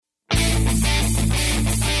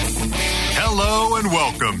Hello and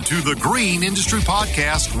welcome to the Green Industry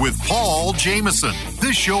Podcast with Paul Jameson.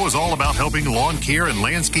 This show is all about helping lawn care and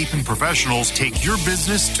landscaping professionals take your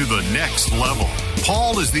business to the next level.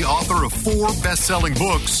 Paul is the author of 4 best-selling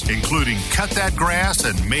books, including Cut That Grass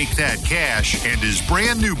and Make That Cash, and his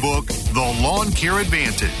brand new book, The Lawn Care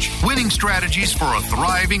Advantage, Winning Strategies for a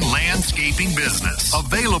Thriving Landscaping Business.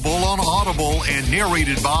 Available on Audible and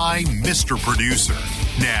narrated by Mr. Producer.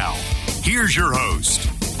 Now, here's your host,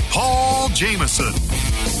 Paul Jameson.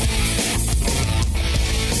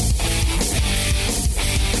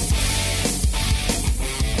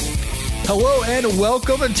 Hello and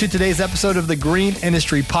welcome to today's episode of the Green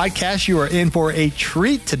Industry Podcast. You are in for a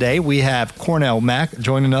treat today. We have Cornell Mack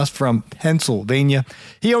joining us from Pennsylvania.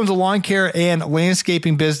 He owns a lawn care and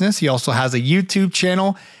landscaping business. He also has a YouTube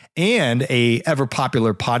channel and a ever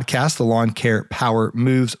popular podcast, the Lawn Care Power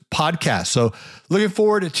Moves podcast. So looking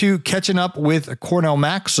forward to catching up with Cornell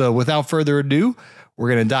Mack. So without further ado, we're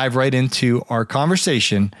going to dive right into our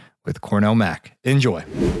conversation with Cornell Mack. Enjoy.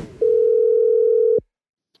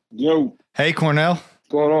 Yo. Hey, Cornell. What's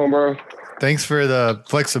going on, bro? Thanks for the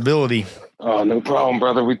flexibility. Oh, no problem,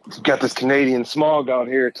 brother. We got this Canadian smog out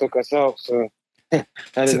here. It took us out, so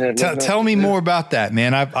tell me more about that,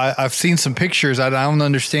 man. I've seen some pictures. I don't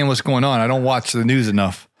understand what's going on. I don't watch the news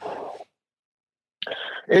enough.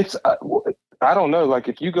 It's I don't know. Like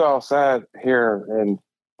if you go outside here and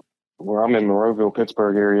where I'm in Monroeville,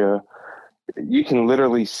 Pittsburgh area, you can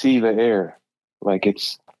literally see the air. Like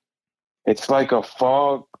it's like a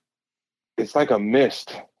fog. It's like a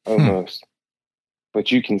mist almost,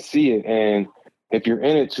 but you can see it. And if you're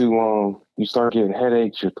in it too long, you start getting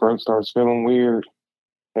headaches. Your throat starts feeling weird.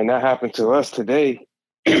 And that happened to us today.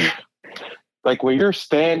 Like when you're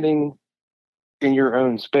standing in your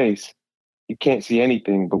own space, you can't see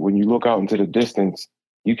anything. But when you look out into the distance,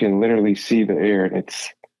 you can literally see the air. And it's,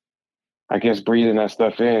 I guess, breathing that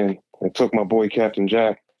stuff in. It took my boy, Captain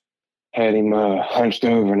Jack, had him hunched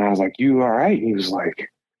over. And I was like, you all right? He was like,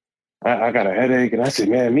 I got a headache. And I said,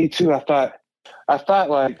 man, me too. I thought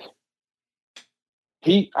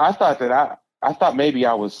maybe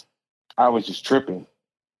I was just tripping.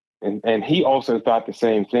 And he also thought the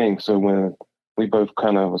same thing. So when we both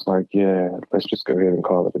kind of was like, yeah, let's just go ahead and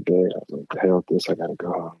call it a day. I was like, the hell with this, I gotta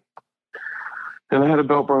go home. And I had a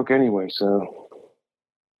belt broke anyway, so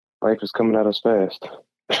life is coming at us fast.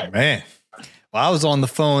 Man. Well, I was on the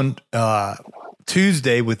phone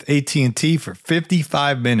Tuesday with AT&T for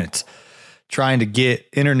 55 minutes trying to get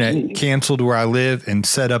internet canceled where I live and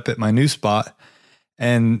set up at my new spot.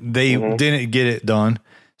 And they didn't get it done.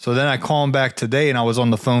 So then I called them back today and I was on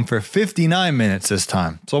the phone for 59 minutes this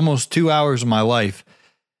time. It's almost 2 hours of my life.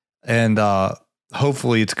 And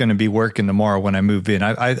hopefully it's going to be working tomorrow when I move in.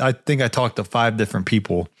 I think I talked to 5 different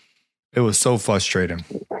people. It was so frustrating.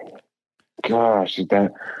 Gosh,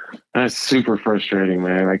 that's super frustrating,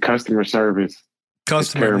 man. Like customer service.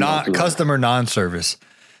 Customer non-service.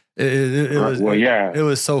 It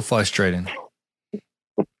was so frustrating.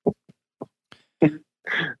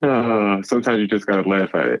 Sometimes you just gotta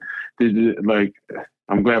laugh at it.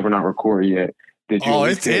 I'm glad we're not recording yet. Did you?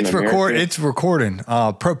 It's recording.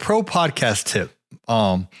 Pro podcast tip.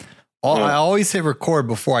 I always hit record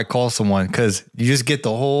before I call someone because you just get a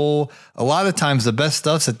lot of times the best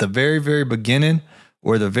stuff's at the very, very beginning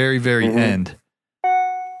or the very, very end.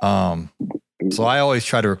 So I always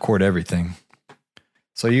try to record everything.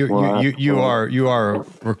 So you are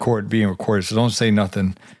being recorded. So don't say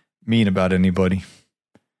nothing mean about anybody.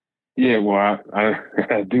 Yeah, well,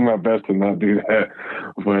 I do my best to not do that,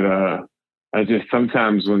 but I just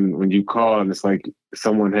sometimes when you call and it's like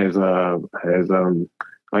someone has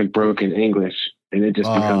like broken English, and it just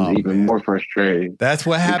becomes even more frustrating. That's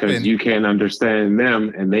what happened because you can't understand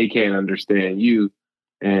them and they can't understand you,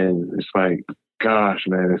 and it's like, gosh,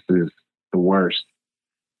 man, this is the worst.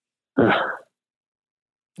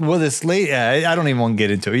 Well, this late, I don't even want to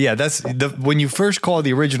get into it. Yeah, that's when you first call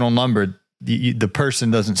the original number. The person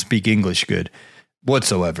doesn't speak English good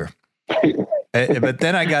whatsoever. But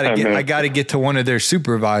then I got to get to one of their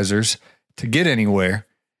supervisors to get anywhere.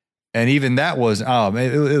 And even that was,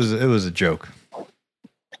 it was a joke.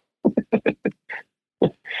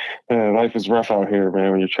 Life is rough out here, man,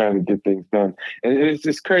 when you're trying to get things done. And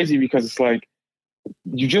it's crazy because it's like,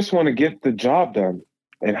 you just want to get the job done.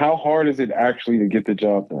 And how hard is it actually to get the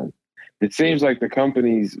job done? It seems like the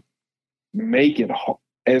companies make it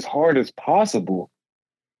as hard as possible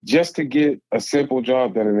just to get a simple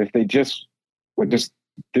job done. And if they just would just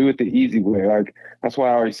do it the easy way, like that's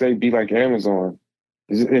why I always say, be like Amazon.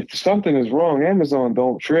 If something is wrong, Amazon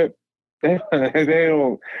don't trip. They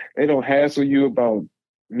don't hassle you about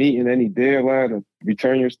meeting any deadline to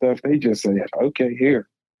return your stuff, they just say, okay, here,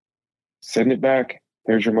 send it back.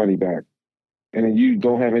 Here's your money back. And then you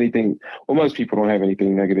don't have anything. Well, most people don't have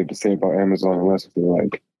anything negative to say about Amazon unless they're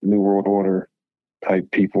like New World Order type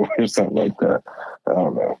people or something like that. I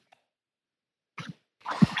don't know.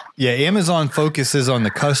 Yeah, Amazon focuses on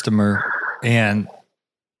the customer, and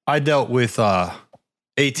I dealt with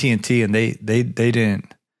AT&T, and they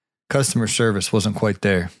didn't. Customer service wasn't quite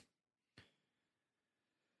there.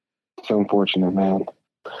 So unfortunate, man.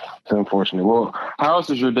 So unfortunate. Well, how else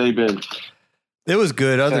has your day been? It was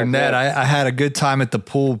good. Other than that, I had a good time at the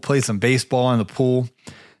pool, played some baseball in the pool,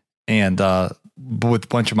 and with a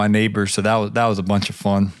bunch of my neighbors. So that was a bunch of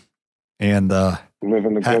fun. And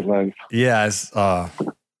living the good life.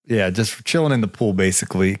 Yeah, just chilling in the pool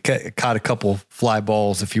basically. Caught a couple fly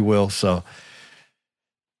balls, if you will. So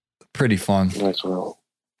pretty fun. Nice. Well,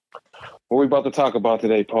 what are we about to talk about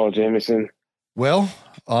today, Paul Jameson? Well,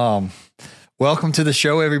 welcome to the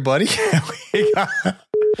show, everybody.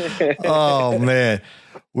 Oh man,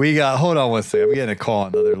 hold on one second. I'm getting a call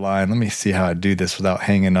on the other line. Let me see how I do this without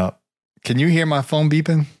hanging up. Can you hear my phone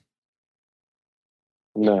beeping?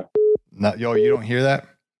 No. Yo, you don't hear that?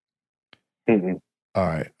 Mm-hmm. All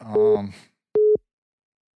right. Oh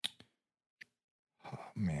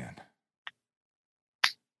man.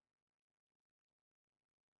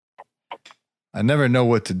 I never know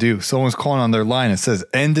what to do. Someone's calling on their line. It says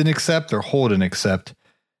end and accept or hold and accept.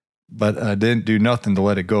 But I didn't do nothing to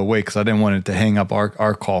let it go away because I didn't want it to hang up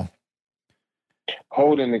our call.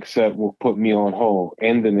 Hold and accept will put me on hold.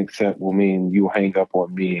 End and accept will mean you hang up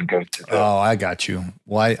on me and go to them. Oh, I got you.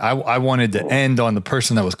 Well, I wanted to end on the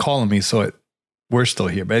person that was calling me, so we're still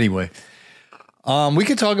here. But anyway, we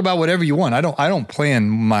could talk about whatever you want. I don't plan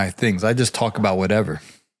my things. I just talk about whatever.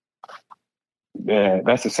 Yeah,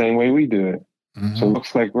 that's the same way we do it. Mm-hmm. So it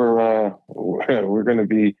looks like we're going to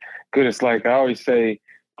be good. It's like I always say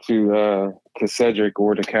to Cedric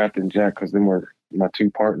or to Captain Jack, because then we're my two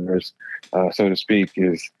partners, so to speak,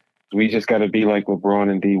 is we just got to be like LeBron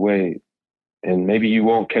and D Wade. And maybe you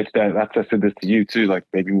won't catch that. I said this to you too. Like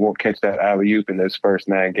maybe you won't catch that alley-oop in those first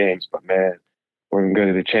 9 games, but man, we're going to go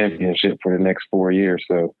to the championship for the next 4 years.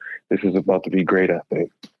 So this is about to be great, I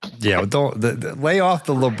think. Yeah, don't lay off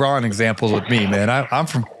the LeBron examples with me, man. I'm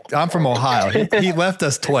from Ohio. He left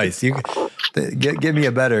us twice. You give me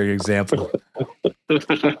a better example.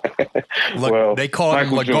 Look, they call him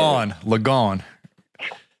Lagon.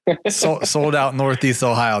 Sold out Northeast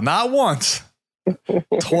Ohio. Not once,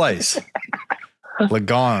 twice.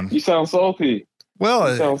 Lagon. You sound salty.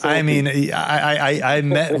 Well, I mean, I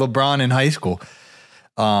met LeBron in high school,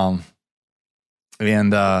 and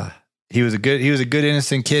he was a good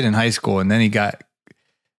innocent kid in high school, and then he got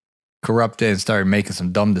corrupted and started making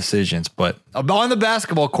some dumb decisions. But on the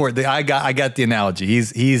basketball court, I got the analogy.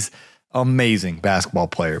 He's amazing basketball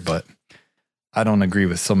player, but I don't agree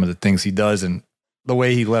with some of the things he does, and the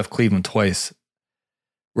way he left Cleveland twice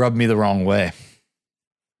rubbed me the wrong way.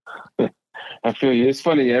 I feel you. It's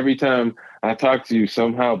funny. Every time I talk to you,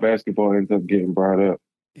 somehow basketball ends up getting brought up.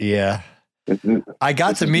 Yeah. I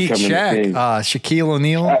got to meet Shaq, Shaquille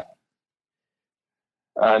O'Neal.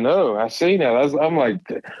 I know. I seen that. I'm like,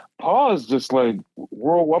 Paul is just like, I'm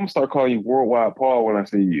going to start calling you Worldwide Paul when I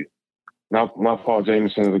see you. Not Paul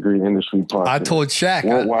Jameson of the Green Industry Podcast. I told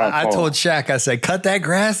Shaq, I said, cut that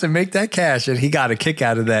grass and make that cash. And he got a kick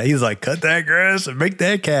out of that. He's like, cut that grass and make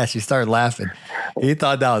that cash. He started laughing. He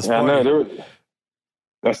thought that was funny. I know.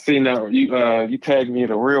 I seen that you tagged me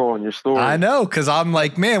in a reel on your story. I know, because I'm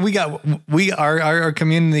like, man, our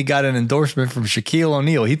community got an endorsement from Shaquille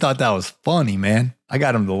O'Neal. He thought that was funny, man. I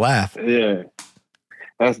got him to laugh. Yeah.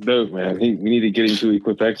 That's dope, man. We need to get him to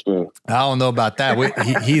Equip Expo. I don't know about that.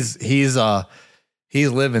 He's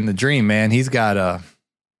living the dream, man. He's got a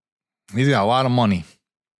lot of money.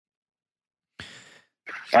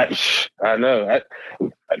 I know.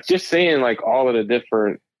 Just seeing like all of the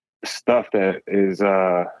different stuff that is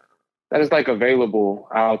like available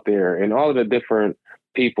out there, and all of the different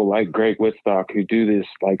people like Greg Whitstock who do this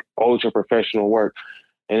like ultra professional work,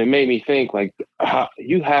 and it made me think like how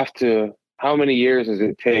many years does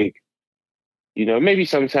it take? You know, maybe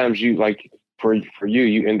sometimes you like for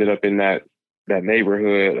you ended up in that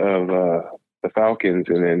neighborhood of the Falcons,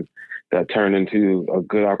 and then that turned into a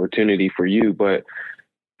good opportunity for you. But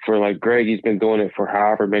for like Greg, he's been doing it for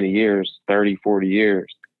however many years, 30, 40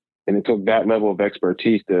 years. And it took that level of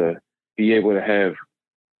expertise to be able to have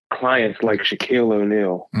clients like Shaquille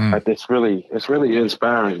O'Neal. It's really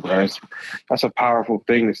inspiring, guys. That's a powerful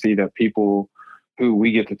thing to see that people who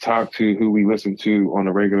we get to talk to, who we listen to on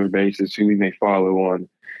a regular basis, who we may follow on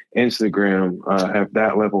Instagram, have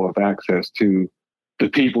that level of access to the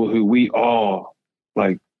people who we all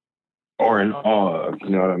like are in awe of. You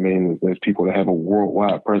know what I mean? There's people that have a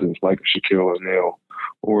worldwide presence like Shaquille O'Neal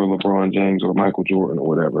or LeBron James or Michael Jordan or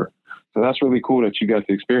whatever. So that's really cool that you got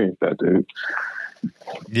to experience that, dude.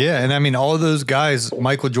 Yeah, and I mean, all of those guys,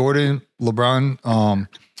 Michael Jordan, LeBron,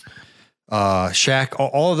 Shaq,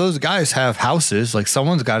 all of those guys have houses. Like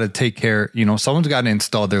someone's got to take care, you know, someone's got to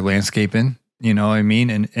install their landscaping, you know what I mean?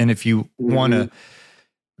 And if you want to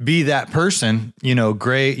be that person, you know,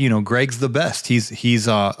 Greg's the best. He's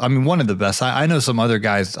I mean, one of the best. I know some other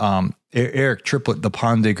guys, Eric Triplett, the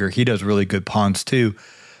pond digger, he does really good ponds too.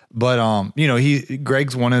 But, you know,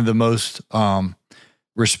 Greg's one of the most,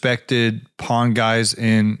 respected pond guys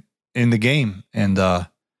in the game. And,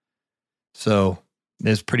 so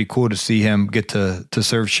it's pretty cool to see him get to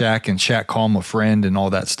serve Shaq and Shaq call him a friend and all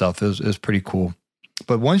that stuff. It was pretty cool.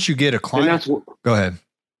 But once you get a client, go ahead.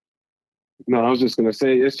 No, I was just going to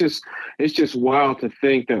say, it's just wild to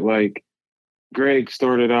think that like Greg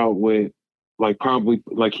started out with like, probably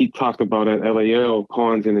like he talked about at LAL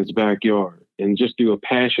ponds in his backyard, and just through a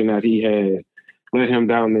passion that he had led him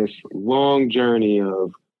down this long journey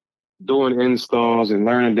of doing installs and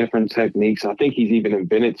learning different techniques. I think he's even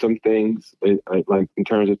invented some things like in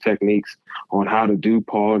terms of techniques on how to do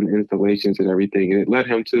pond installations and everything. And it led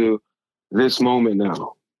him to this moment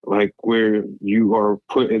now, like where you are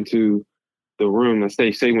put into the room. Let's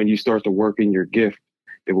say when you start to work in your gift,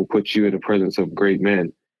 it will put you in the presence of great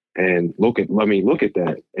men. And look at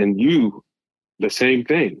that. And you, the same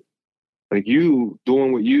thing. Like you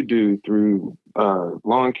doing what you do through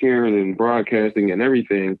lawn care and broadcasting and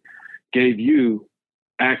everything gave you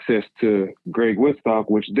access to Greg Woodstock,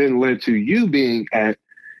 which then led to you being at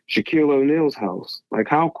Shaquille O'Neal's house. Like,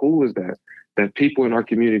 how cool is that? That people in our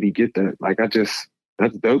community get that. Like, that's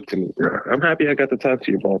dope to me, bro. I'm happy I got to talk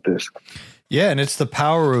to you about this. Yeah, and it's the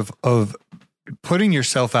power of putting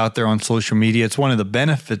yourself out there on social media. It's one of the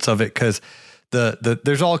benefits of it because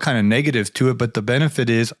there's all kind of negatives to it, but the benefit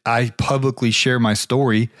is I publicly share my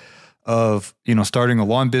story of, you know, starting a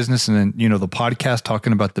lawn business and then, you know, the podcast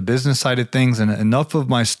talking about the business side of things. And enough of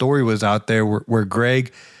my story was out there where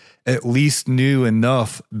Greg at least knew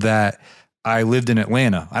enough that I lived in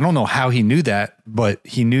Atlanta. I don't know how he knew that, but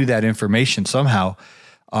he knew that information somehow.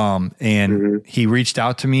 And he reached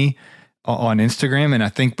out to me on Instagram. And I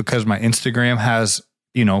think because my Instagram has,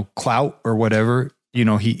 you know, clout or whatever, you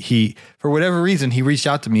know, he for whatever reason, he reached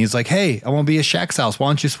out to me. He's like, hey, I want to be at Shaq's house. Why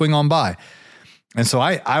don't you swing on by? And so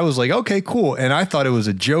I was like, okay, cool. And I thought it was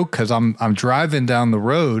a joke because I'm driving down the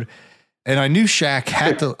road and I knew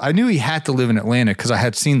Shaq I knew he had to live in Atlanta because I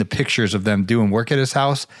had seen the pictures of them doing work at his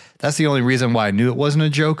house. That's the only reason why I knew it wasn't a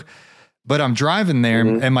joke. But I'm driving there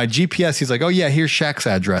and my GPS, he's like, oh yeah, here's Shaq's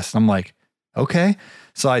address. And I'm like, okay.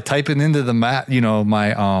 So I type it into the map, you know, my,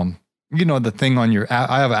 you know, the thing on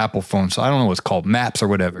I have an Apple phone, so I don't know what it's called, Maps or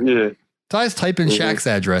whatever. Yeah. So I just type in Shaq's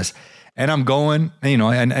address. And I'm going, you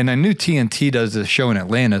know, and I knew TNT does this show in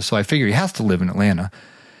Atlanta, so I figure he has to live in Atlanta.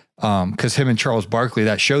 Because him and Charles Barkley,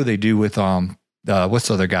 that show they do with what's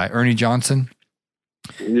the other guy, Ernie Johnson.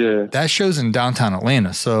 Yeah, that show's in downtown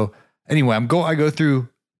Atlanta. So anyway, I go through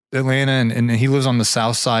Atlanta, and he lives on the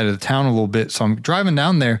south side of the town a little bit. So I'm driving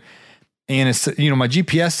down there, and it's, you know, my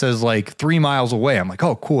GPS says like 3 miles away. I'm like,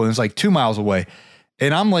 oh, cool. And it's like 2 miles away.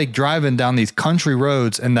 And I'm like driving down these country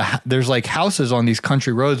roads, and there's like houses on these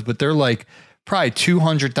country roads, but they're like probably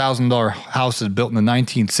 $200,000 houses built in the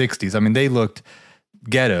 1960s. I mean, they looked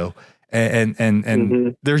ghetto,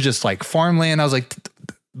 and there's just like farmland. I was like,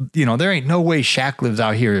 you know, there ain't no way Shaq lives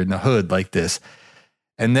out here in the hood like this.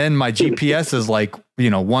 And then my GPS is like, you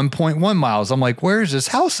know, 1.1 miles. I'm like, where's this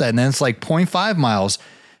house at? And then it's like 0.5 miles.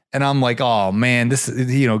 And I'm like, oh man, this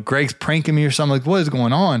is, you know, Greg's pranking me or something. Like, what is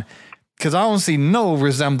going on? Because I don't see no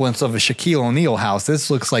resemblance of a Shaquille O'Neal house.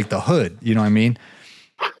 This looks like the hood. You know what I mean?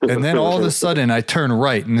 And then all of a sudden I turn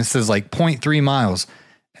right and this is like 0.3 miles.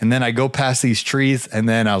 And then I go past these trees and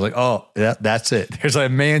then I was like, oh, that's it. There's a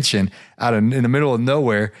mansion in the middle of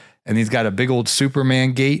nowhere. And he's got a big old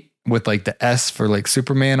Superman gate with like the S for like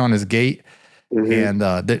Superman on his gate. And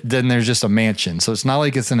then there's just a mansion. So it's not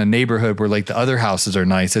like it's in a neighborhood where like the other houses are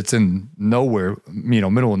nice. It's in nowhere, you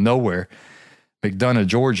know, middle of nowhere, McDonough,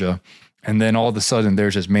 Georgia. And then all of a sudden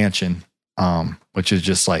there's his mansion, which is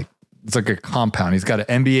just like, it's like a compound. He's got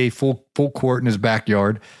an NBA full court in his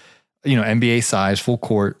backyard, you know, NBA size, full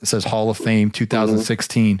court. It says Hall of Fame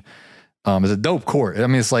 2016. It's a dope court. I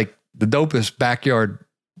mean, it's like the dopest backyard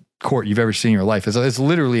court you've ever seen in your life. It's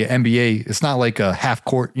literally an NBA. It's not like a half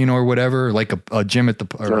court, you know, or whatever, or like a gym at the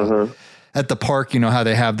park, you know, how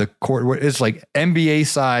they have the court. It's like NBA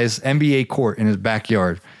size, NBA court in his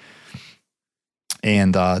backyard.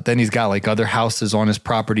 And then he's got like other houses on his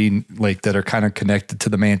property, like that are kind of connected to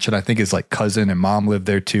the mansion. I think his like cousin and mom live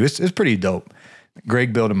there too. It's pretty dope.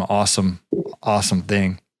 Greg built him an awesome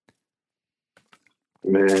thing.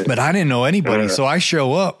 Man. But I didn't know anybody. So I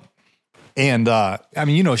show up and, I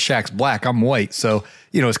mean, you know, Shaq's black, I'm white. So,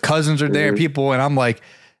 you know, his cousins are there, people. And I'm like,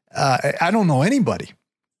 I don't know anybody,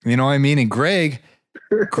 you know what I mean? And Greg's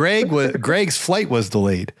flight was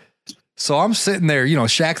delayed. So I'm sitting there, you know,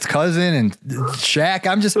 Shaq's cousin and Shaq.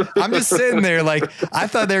 I'm just sitting there like I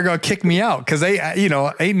thought they were gonna kick me out because they, you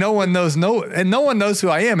know, no one knows who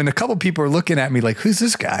I am, and a couple people are looking at me like, who's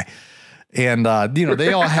this guy? And you know,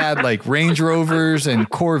 they all had like Range Rovers and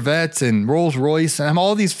Corvettes and Rolls Royce and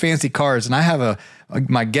all these fancy cars, and I have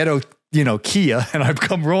my ghetto, you know, Kia, and I've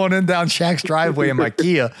come rolling in down Shaq's driveway in my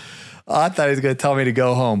Kia. I thought he was gonna tell me to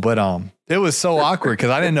go home, but it was so awkward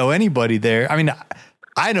because I didn't know anybody there. I mean,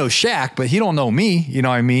 I know Shaq, but he don't know me. You know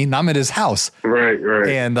what I mean? I'm at his house. Right.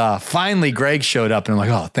 And finally Greg showed up and I'm like,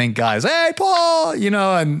 oh, thank God. Hey, Paul, you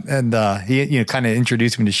know, and he, you know, kind of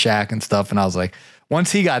introduced me to Shaq and stuff. And I was like,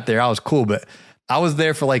 once he got there, I was cool. But I was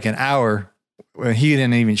there for like an hour when he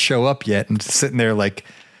didn't even show up yet. And sitting there like,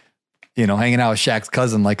 you know, hanging out with Shaq's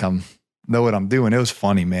cousin, like know what I'm doing. It was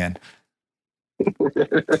funny, man.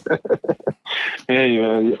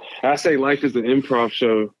 Hey, I say life is an improv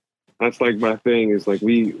show. That's like my thing is like,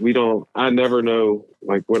 I never know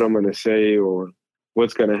like what I'm going to say or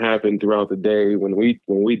what's going to happen throughout the day. When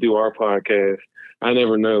we do our podcast, I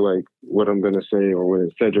never know like what I'm going to say, or when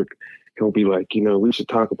Cedric, he'll be like, you know, we should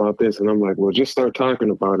talk about this. And I'm like, well, just start talking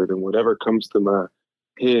about it. And whatever comes to my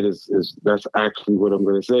head is that's actually what I'm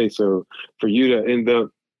going to say. So for you to end up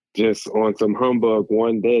just on some humbug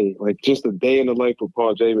one day, like just a day in the life of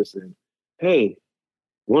Paul Jameson, hey,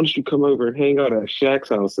 why don't you come over and hang out at Shaq's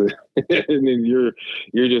house? And then you're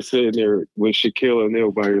just sitting there with Shaquille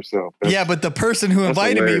O'Neal by yourself. Yeah, but the person who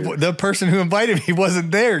invited me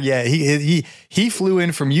wasn't there yet. He flew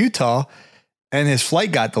in from Utah and his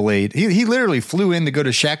flight got delayed. He literally flew in to go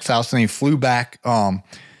to Shaq's house and he flew back.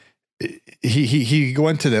 He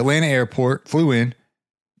went to the Atlanta airport, flew in,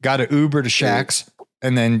 got an Uber to Shaq's,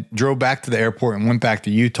 and then drove back to the airport and went back to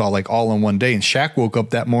Utah like all in one day. And Shaq woke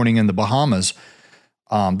up that morning in the Bahamas.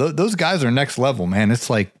 Those guys are next level, man. It's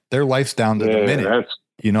like their life's down to the minute.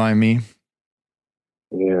 You know what I mean?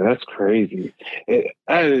 Yeah, that's crazy.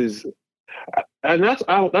 That's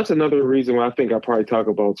another reason why I think I probably talk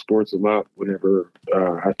about sports a lot whenever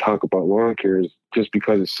I talk about lawn care, is just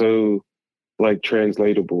because it's so like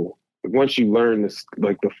translatable. Once you learn this,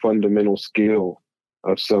 like the fundamental skill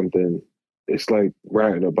of something, it's like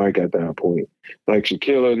riding a bike at that point. Like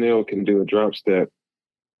Shaquille O'Neal can do a drop step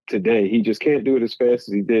today. He just can't do it as fast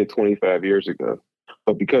as he did 25 years ago.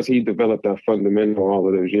 But because he developed that fundamental all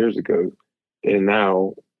of those years ago, and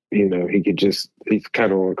now, you know, he's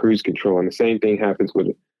kind of on cruise control. And the same thing happens with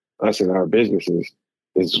us in our businesses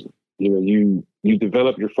is, you know, you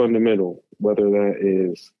develop your fundamental, whether that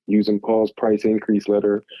is using Paul's price increase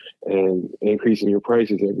letter and increasing your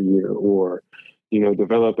prices every year, or, you know,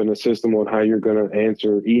 developing a system on how you're going to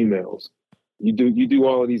answer emails. You do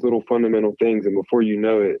all of these little fundamental things, and before you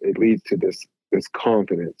know it, it leads to this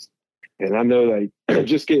confidence. And I know, like,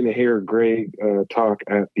 just getting to hear Greg talk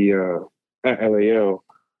at the at LAL,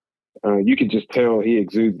 you can just tell he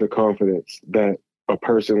exudes the confidence that a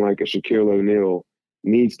person like a Shaquille O'Neal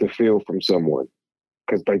needs to feel from someone,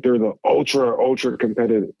 because like they're the ultra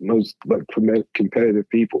competitive, most like competitive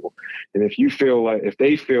people. And if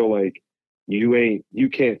they feel like you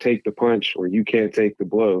can't take the punch or you can't take the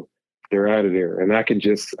blow, they're out of there. And I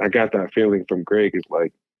got that feeling from Greg. Is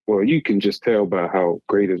like, well, you can just tell by how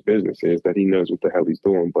great his business is that he knows what the hell he's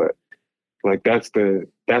doing. But like, that's the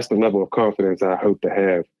level of confidence I hope to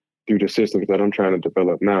have through the systems that I'm trying to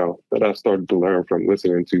develop now, that I started to learn from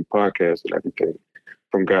listening to podcasts and everything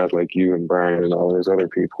from guys like you and Brian and all those other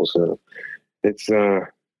people. So it's, I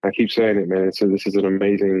keep saying it, man. So this is an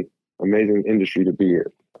amazing industry to be in.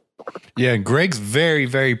 Yeah. Greg's very,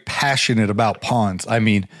 very passionate about ponds. I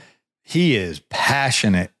mean, he is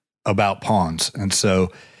passionate about ponds. And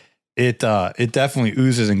so it definitely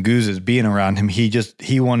oozes and goozes being around him.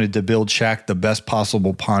 He wanted to build Shaq the best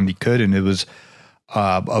possible pond he could. And it was,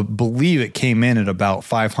 I believe it came in at about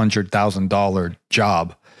 $500,000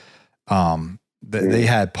 job. They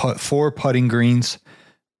had 4 putting greens.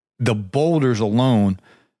 The boulders alone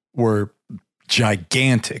were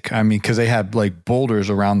gigantic. I mean, because they had like boulders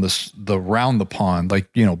around the pond, like,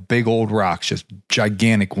 you know, big old rocks, just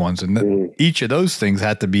gigantic ones. And each of those things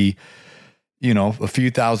had to be, you know, a few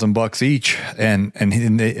 $1,000 each. And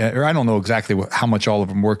or I don't know exactly how much all of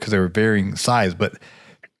them were, because they were varying size. But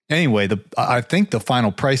anyway, I think the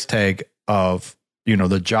final price tag of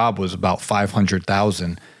the job was about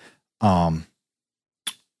 500,000. It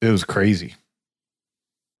was crazy.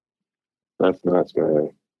 That's nuts, man.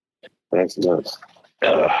 That's nuts.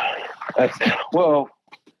 Well,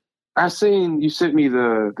 I seen you sent me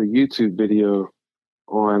the YouTube video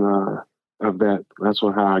on of that. That's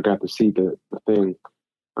how I got to see the thing.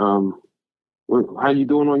 How you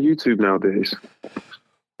doing on YouTube nowadays?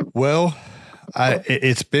 Well,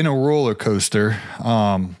 it's been a roller coaster.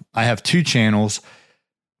 I have two channels.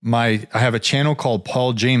 I have a channel called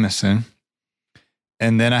Paul Jameson,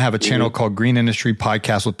 and then I have a channel called Green Industry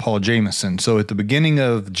Podcast with Paul Jameson. So at the beginning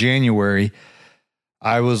of January,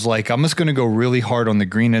 I was like, I'm just going to go really hard on the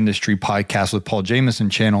Green Industry Podcast with Paul Jameson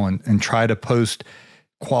channel and try to post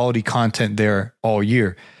quality content there all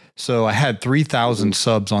year. So I had 3,000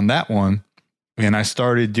 subs on that one, and I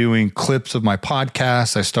started doing clips of my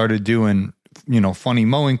podcast. I started doing, funny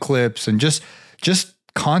mowing clips and just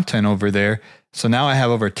content over there. So now I have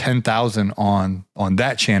over 10,000 on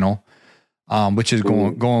that channel, which is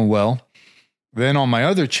going well. Then on my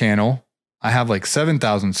other channel, I have like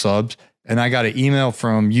 7,000 subs, and I got an email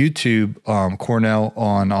from YouTube, Cornell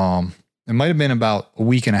on, it might've been about a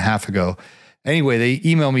week and a half ago. Anyway, they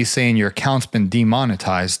emailed me saying your account's been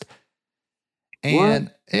demonetized. And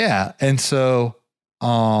what? Yeah. And so,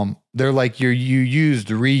 they're like, you used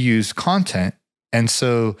reused content. And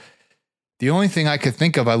so the only thing I could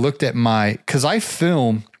think of, I looked at cause I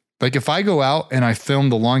film, like if I go out and I film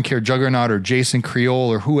the Lawn Care Juggernaut or Jason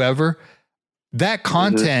Creole or whoever, that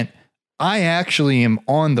content, I actually am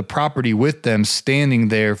on the property with them, standing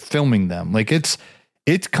there filming them. Like it's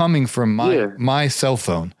coming from my cell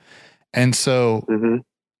phone. And so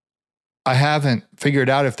I haven't figured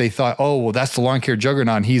out if they thought, oh, well, that's the Lawn Care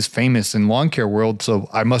Juggernaut and he's famous in lawn care world, so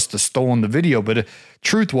I must have stolen the video. But the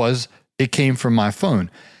truth was, it came from my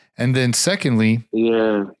phone. And then secondly,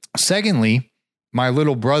 my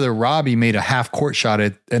little brother, Robbie, made a half court shot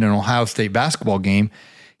at an Ohio State basketball game.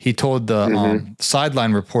 He told the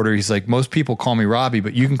sideline reporter, he's like, most people call me Robbie,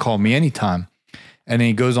 but you can call me anytime. And then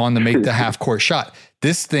he goes on to make the half court shot.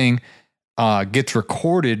 This thing gets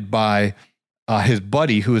recorded by his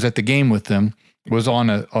buddy who was at the game with him. Was on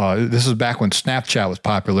this is back when Snapchat was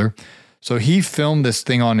popular. So he filmed this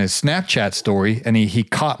thing on his Snapchat story, and he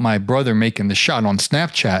caught my brother making the shot on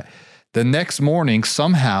Snapchat. The next morning,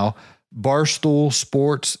 somehow, Barstool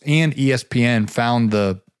Sports and ESPN found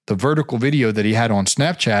the vertical video that he had on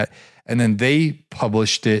Snapchat, and then they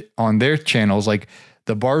published it on their channels. Like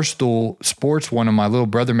the Barstool Sports one of my little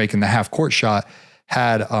brother making the half court shot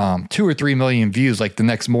had 2 or 3 million views like the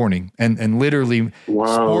next morning, and literally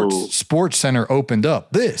Sports Center opened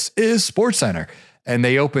up. This is Sports Center. And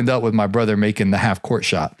they opened up with my brother making the half court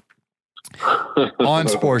shot on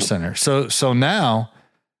Sports Center. So now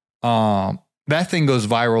that thing goes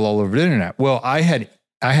viral all over the internet. Well, I had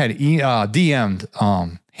DM'd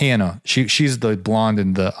Hannah. She's the blonde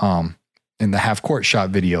in the half court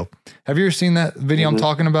shot video. Have you ever seen that video I'm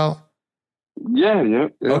talking about? Yeah.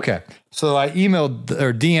 Okay. So I emailed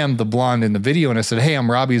or DM'd the blonde in the video, and I said, hey,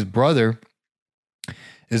 I'm Robbie's brother.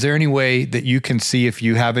 Is there any way that you can see if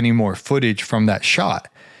you have any more footage from that shot?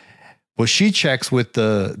 Well, she checks with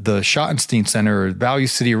the Schottenstein Center or Value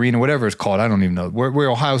City Arena, whatever it's called. I don't even know where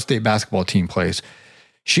Ohio State basketball team plays.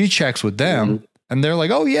 She checks with them, and they're like,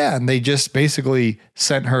 oh yeah. And they just basically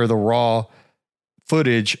sent her the raw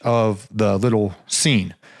footage of the little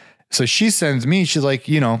scene. So she sends me, she's like,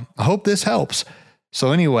 I hope this helps.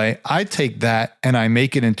 So anyway, I take that and I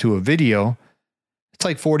make it into a video. It's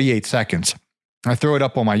like 48 seconds. I throw it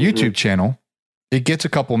up on my YouTube channel. It gets a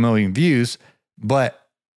couple million views, but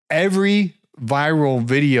every viral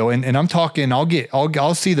video, and I'm talking,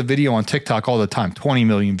 I'll see the video on TikTok all the time, 20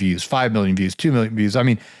 million views, 5 million views, 2 million views. I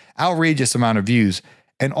mean, outrageous amount of views.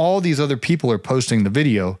 And all these other people are posting the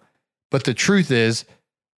video. But the truth is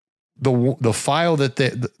the file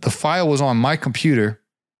the file was on my computer,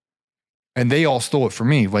 and they all stole it from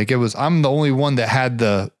me. Like I'm the only one that had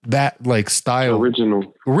that like style.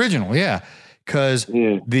 Original. Yeah. Cause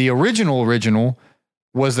the original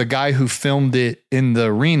was the guy who filmed it in the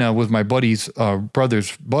arena with my buddy's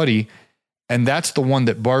brother's buddy. And that's the one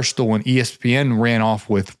that Barstool and ESPN ran off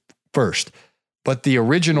with first. But the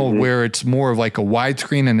original where it's more of like a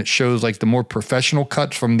widescreen and it shows like the more professional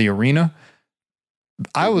cuts from the arena,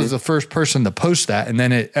 I was the first person to post that, and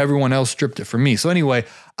then everyone else stripped it from me. So anyway,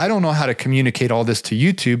 I don't know how to communicate all this to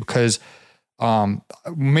YouTube because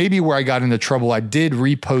maybe where I got into trouble, I did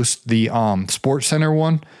repost the Sports Center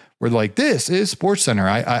one where like, this is Sports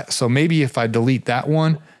Center. So maybe if I delete that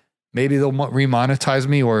one, maybe they'll remonetize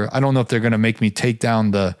me, or I don't know if they're going to make me take down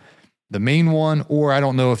the main one, or I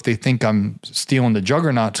don't know if they think I'm stealing the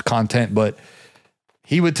Juggernaut's content, but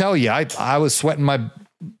he would tell you, I was sweating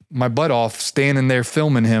my butt off standing there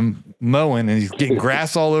filming him mowing, and he's getting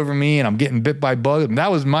grass all over me, and I'm getting bit by bugs. And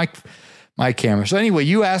that was my camera. So anyway,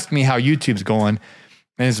 you asked me how YouTube's going,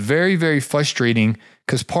 and it's very, very frustrating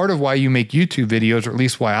because part of why you make YouTube videos, or at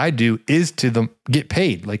least why I do, is to get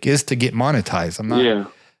paid, is to get monetized. I'm not. Yeah.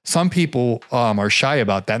 Some people are shy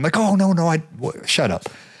about that. I'm like, oh no, shut up.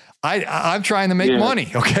 I'm trying to make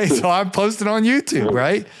money. Okay, so I'm posting on YouTube,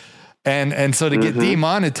 right? And so to get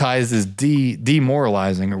demonetized is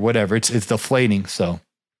demoralizing or whatever. It's deflating. So.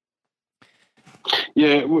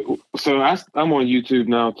 Yeah. So I'm on YouTube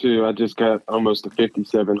now too. I just got almost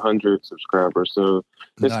 5,700 subscribers. So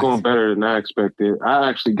it's going better than I expected. I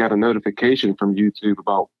actually got a notification from YouTube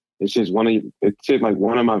about, it said one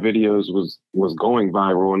of my videos was going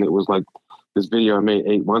viral, and it was like this video I made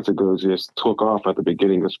 8 months ago just took off at the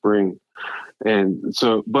beginning of spring. And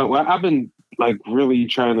so, but I've been really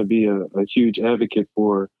trying to be a huge advocate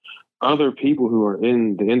for other people who are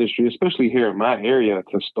in the industry, especially here in my area,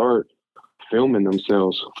 to start filming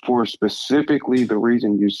themselves for specifically the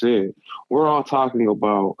reason you said. We're all talking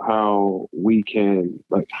about how we can,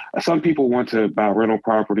 some people want to buy rental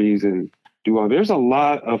properties and do all. There's a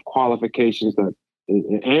lot of qualifications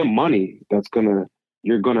and money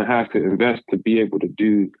you're gonna have to invest to be able to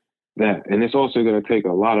do that, and it's also gonna take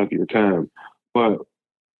a lot of your time. But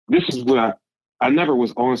this is what I never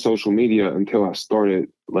was on social media until I started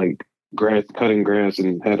cutting grass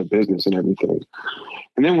and had a business and everything.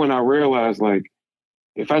 And then when I realized,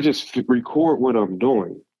 if I just record what I'm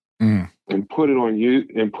doing and put it on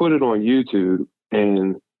YouTube,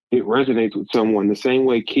 and it resonates with someone the same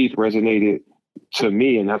way Keith resonated to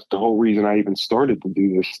me, and that's the whole reason I even started to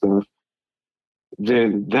do this stuff,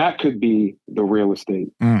 then that could be the real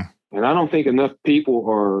estate. And I don't think enough people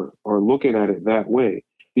are looking at it that way,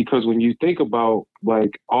 because when you think about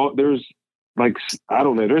there's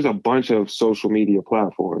a bunch of social media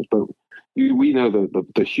platforms, but we know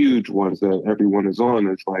the huge ones that everyone is on.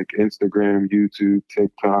 It's like Instagram, YouTube,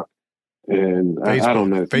 TikTok, and Facebook. I don't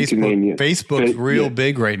know. Facebook's real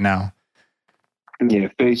big right now. Yeah,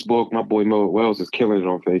 Facebook. My boy Mo Wells is killing it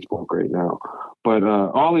on Facebook right now. But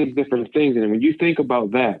all these different things, and when you think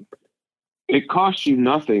about that, it costs you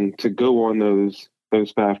nothing to go on those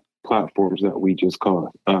 5 platforms that we just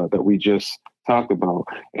talked about.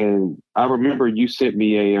 And I remember you sent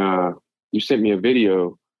me a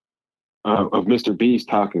video of Mr. Beast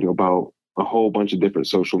talking about a whole bunch of different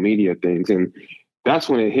social media things, and that's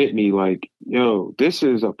when it hit me this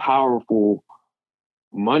is a powerful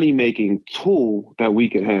money-making tool that we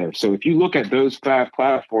could have. So if you look at those 5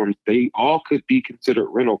 platforms, they all could be considered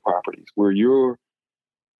rental properties where you're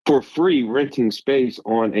for free renting space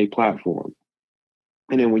on a platform.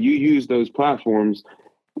 And then when you use those platforms,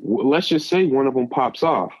 let's just say one of them pops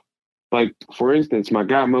off. For instance, my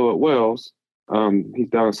guy Mo at Wells, he's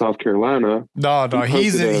down in South Carolina. No,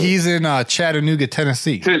 he's in Chattanooga,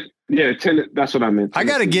 Tennessee. That's what I meant. I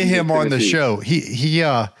got to get him on the show.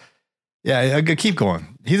 I keep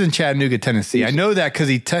going. He's in Chattanooga, Tennessee. I know that because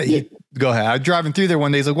he go ahead. I was driving through there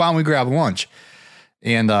one day. He's like, why don't we grab lunch?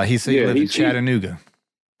 And he said he lives in Chattanooga.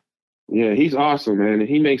 He's awesome, man. And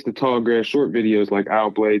he makes the tall grass short videos like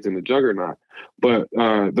Owl Blades and the Juggernaut. But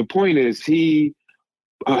the point is he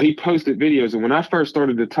posted videos. And when I first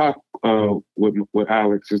started to talk with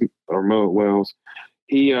Alex or Mo at Wells,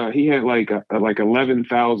 he had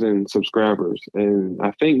 11,000 subscribers. And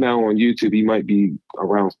I think now on YouTube, he might be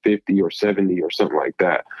around 50 or 70 or something like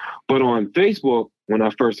that. But on Facebook,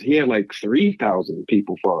 he had 3,000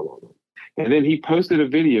 people following him. And then he posted a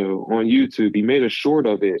video on YouTube. He made a short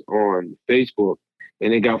of it on Facebook,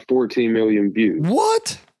 and it got 14 million views.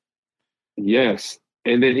 What? Yes.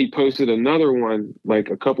 And then he posted another one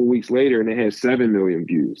a couple weeks later, and it had 7 million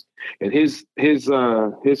views. And his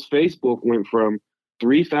Facebook went from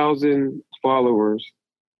 3,000 followers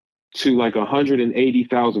to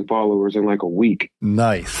 180,000 followers in a week.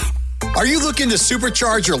 Nice. Are you looking to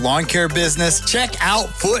supercharge your lawn care business? Check out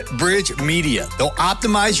Footbridge Media. They'll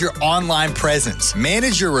optimize your online presence,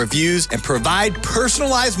 manage your reviews, and provide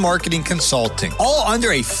personalized marketing consulting, all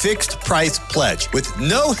under a fixed price pledge with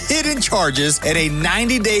no hidden charges and a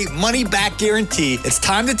 90-day money-back guarantee. It's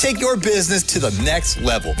time to take your business to the next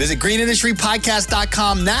level. Visit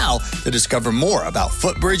greenindustrypodcast.com now to discover more about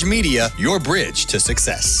Footbridge Media, your bridge to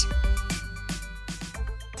success.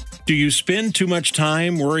 Do you spend too much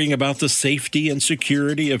time worrying about the safety and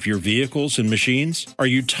security of your vehicles and machines? Are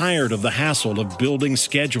you tired of the hassle of building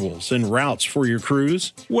schedules and routes for your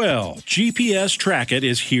crews? Well, GPS Track It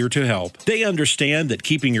is here to help. They understand that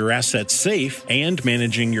keeping your assets safe and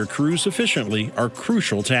managing your crews efficiently are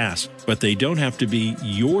crucial tasks, but they don't have to be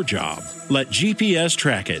your job. Let GPS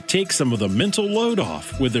Track It take some of the mental load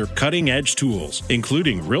off with their cutting-edge tools,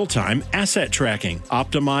 including real-time asset tracking,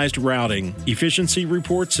 optimized routing, efficiency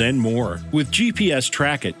reports, and more. With GPS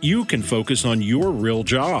Track It, you can focus on your real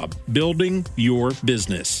job, building your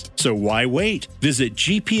business. So why wait? Visit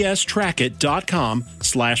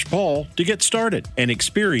gpstrackit.com/Paul to get started and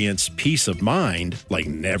experience peace of mind like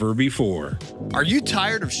never before. Are you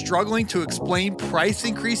tired of struggling to explain price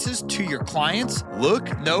increases to your clients?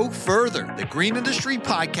 Look no further. The Green Industry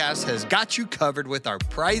Podcast has got you covered with our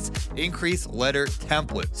price increase letter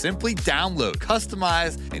template. Simply download,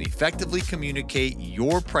 customize, and effectively communicate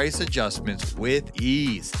your price adjustments with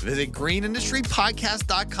ease. Visit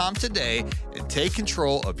greenindustrypodcast.com today and take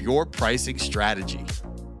control of your pricing strategy.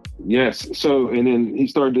 Yes. So, and then he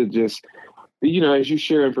started to just, as you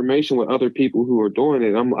share information with other people who are doing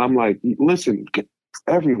it, I'm like, listen,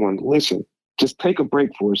 everyone, listen, just take a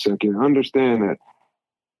break for a second. Understand that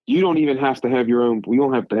you don't even have to have you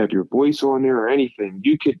don't have to have your voice on there or anything.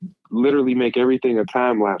 You could literally make everything a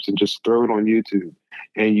time lapse and just throw it on YouTube,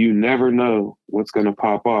 and you never know what's going to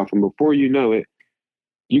pop off. And before you know it,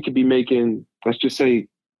 you could be making, let's just say,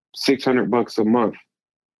 $600 a month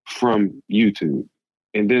from YouTube.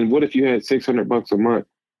 And then what if you had $600 a month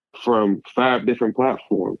from 5 different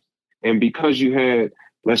platforms? And because you had,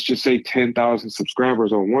 let's just say, 10,000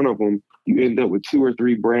 subscribers on one of them, you end up with 2 or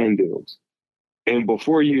 3 brand deals. And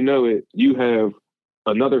before you know it, you have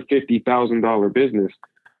another $50,000 business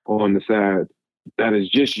on the side that is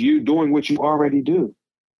just you doing what you already do.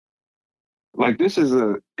 Like, this is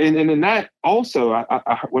and then that also, I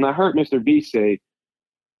when I heard Mr. B say,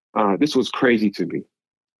 this was crazy to me.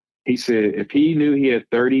 He said, if he knew he had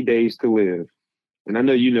 30 days to live, and I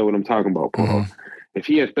know you know what I'm talking about, Paul. Mm-hmm. If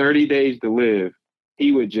he had 30 days to live,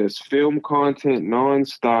 he would just film content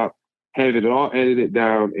nonstop, have it all edited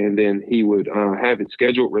down, and then he would have it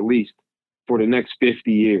scheduled released for the next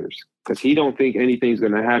 50 years. Because he don't think anything's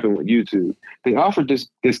going to happen with YouTube. They offered this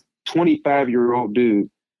 25-year-old dude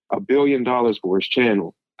 $1 billion for his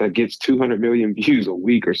channel that gets 200 million views a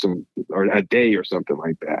week or a day or something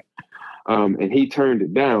like that. And he turned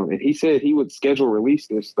it down. And he said he would schedule release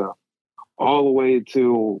this stuff all the way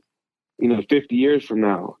until 50 years from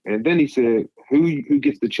now. And then he said, who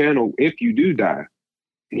gets the channel if you do die?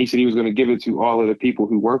 And he said he was going to give it to all of the people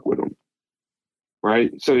who work with him.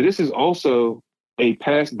 Right. So this is also a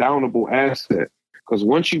pass downable asset, because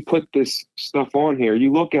once you put this stuff on here,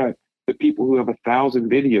 you look at the people who have 1,000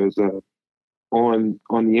 videos on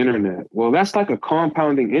the internet. Well, that's like a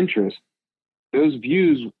compounding interest. Those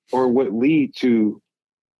views are what lead to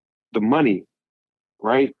the money.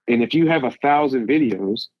 Right. And if you have 1,000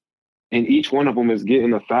 videos and each one of them is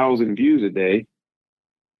getting 1,000 views a day,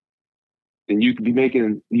 then you could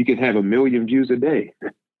have 1 million views a day.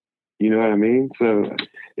 You know what I mean? So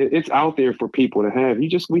it's out there for people to have.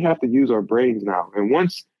 We have to use our brains now. And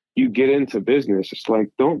once you get into business, it's like,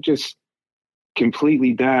 don't just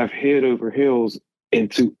completely dive head over heels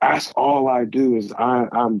into, that's all I do is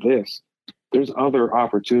I'm this. There's other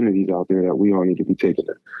opportunities out there that we all need to be taking,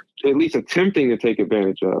 at least attempting to take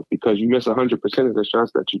advantage of, because you miss 100% of the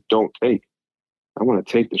shots that you don't take. I want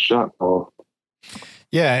to take the shot, Paul.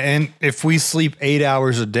 Yeah. And if we sleep 8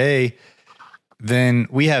 hours a day, then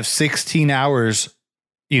we have 16 hours,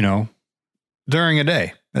 during a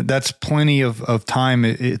day. That's plenty of time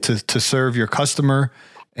to serve your customer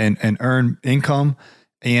and earn income,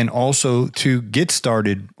 and also to get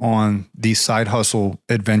started on these side hustle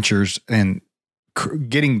adventures and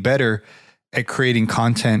getting better at creating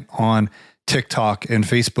content on TikTok and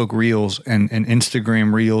Facebook Reels and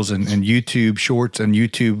Instagram Reels and YouTube Shorts and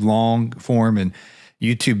YouTube long form and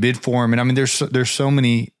YouTube mid form. And I mean, there's so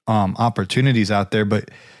many opportunities out there, but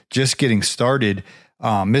just getting started.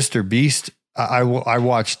 Mr. Beast, I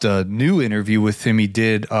watched a new interview with him he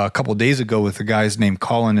did a couple of days ago with the guys named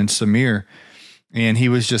Colin and Samir, and he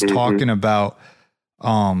was just talking about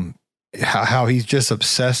how he's just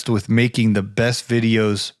obsessed with making the best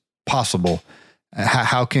videos possible.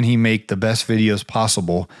 How can he make the best videos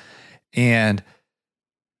possible? And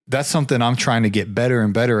that's something I'm trying to get better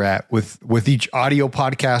and better at with each audio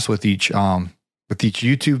podcast, with each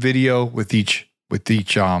YouTube video, with each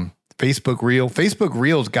Facebook Reel. Facebook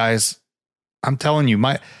Reels, guys, I'm telling you,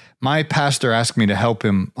 my pastor asked me to help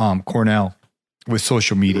him, Cornell, with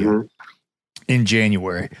social media in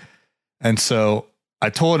January. And so I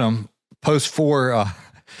told him post four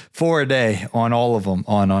a day on all of them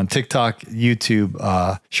on TikTok,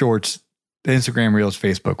 YouTube, Shorts, Instagram Reels,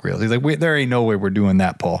 Facebook Reels. He's like, there ain't no way we're doing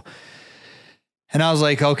that, Paul. And I was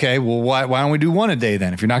like, okay, well, why don't we do one a day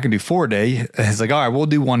then? If you're not going to do 4 a day, he's like, all right, we'll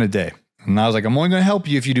do one a day. And I was like, I'm only going to help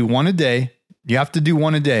you if you do one a day. You have to do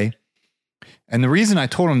one a day. And the reason I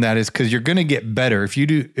told him that is because you're going to get better. If you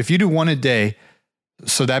do one a day,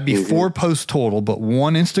 so that'd be 4 posts total, but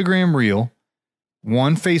 1 Instagram Reel,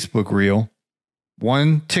 1 Facebook Reel,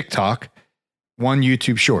 1 TikTok, 1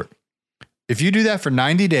 YouTube Short. If you do that for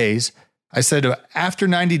 90 days, I said after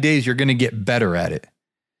 90 days, you're going to get better at it.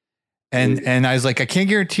 And I was like, I can't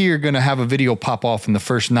guarantee you're going to have a video pop off in the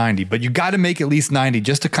first 90, but you got to make at least 90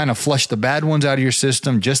 just to kind of flush the bad ones out of your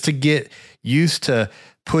system, just to get used to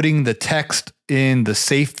putting the text in the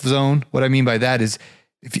safe zone. What I mean by that is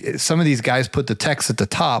if some of these guys put the text at the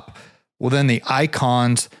top, well, then the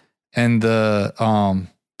icons and the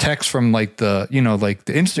text from like the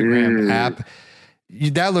Instagram app,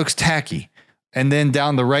 that looks tacky. And then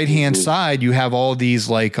down the right-hand side, you have all these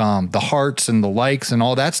like the hearts and the likes and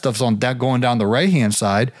all that stuff's on that going down the right-hand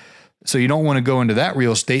side. So you don't want to go into that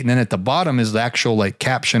real estate. And then at the bottom is the actual like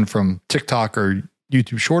caption from TikTok or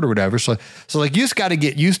YouTube Short or whatever. So like you just got to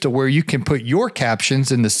get used to where you can put your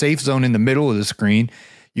captions in the safe zone in the middle of the screen.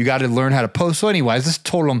 You got to learn how to post. So anyways, just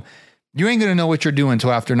told him, you ain't going to know what you're doing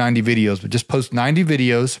until after 90 videos, but just post 90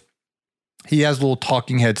 videos. He has little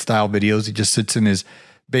talking head style videos. He just sits in his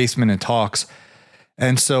basement and talks.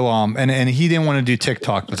 And so, and he didn't want to do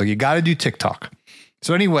TikTok. I was like, you got to do TikTok.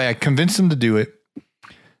 So anyway, I convinced him to do it.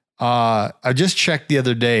 I just checked the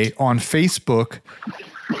other day on Facebook.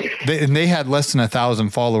 They had less than 1,000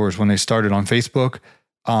 followers when they started on Facebook.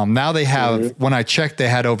 Now they have, when I checked, they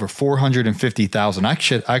had over 450,000.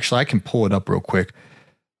 Actually, I can pull it up real quick.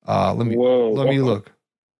 Let me look.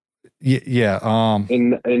 Yeah.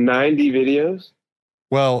 In 90 videos.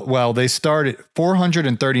 Well, they started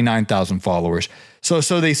 439,000 followers. So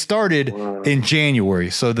they started in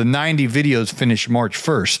January. So the 90 videos finished March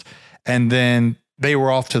 1st, and then they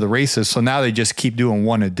were off to the races. So now they just keep doing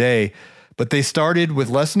one a day, but they started with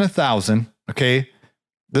less than 1,000. Okay.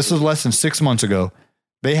 This was less than 6 months ago.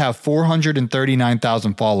 They have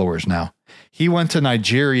 439,000 followers now. He went to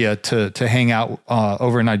Nigeria to hang out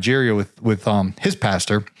over in Nigeria with his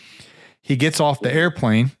pastor. He gets off the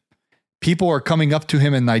airplane. People are coming up to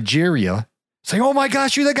him in Nigeria saying, oh my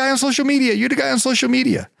gosh, you're the guy on social media. You're the guy on social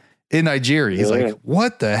media in Nigeria. He's like,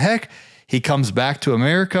 what the heck? He comes back to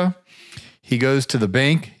America. He goes to the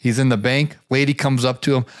bank. He's in the bank. Lady comes up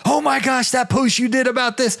to him. Oh my gosh, that post you did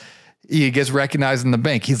about this. He gets recognized in the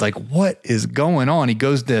bank. He's like, what is going on? He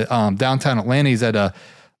goes to downtown Atlanta. He's at a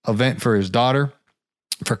event for his daughter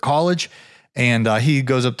for college. And he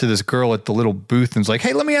goes up to this girl at the little booth and is like,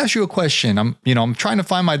 hey, let me ask you a question. I'm trying to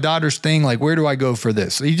find my daughter's thing. Like, where do I go for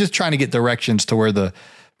this? So he's just trying to get directions to where the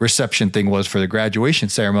reception thing was for the graduation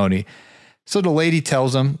ceremony. So the lady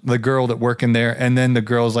tells him, the girl that working there. And then the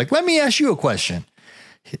girl's like, let me ask you a question.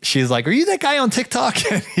 She's like, are you that guy on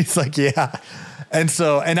TikTok? And he's like, yeah. And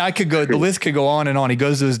the list could go on and on. He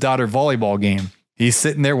goes to his daughter's volleyball game. He's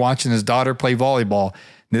sitting there watching his daughter play volleyball.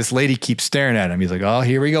 This lady keeps staring at him. He's like, oh,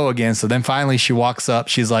 here we go again. So then finally she walks up.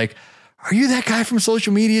 She's like, are you that guy from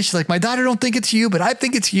social media? She's like, my daughter don't think it's you, but I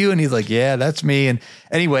think it's you. And he's like, yeah, that's me. And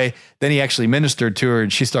anyway, then he actually ministered to her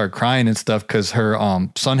and she started crying and stuff because her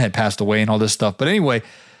son had passed away and all this stuff. But anyway,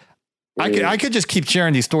 I could just keep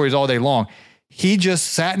sharing these stories all day long. He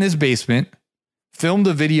just sat in his basement, filmed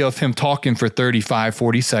a video of him talking for 35,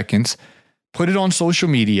 40 seconds, put it on social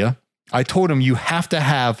media. I told him, you have to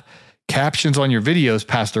have captions on your videos,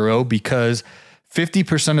 Pastor O, because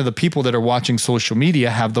 50% of the people that are watching social media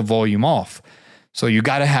have the volume off. So you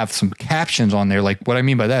got to have some captions on there. Like what I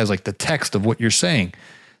mean by that is like the text of what you're saying.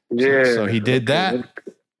 Yeah. So he did that.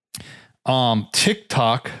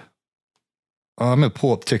 TikTok. I'm going to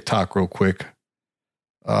pull up TikTok real quick.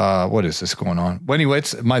 What is this going on? Well, anyway,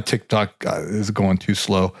 my TikTok is going too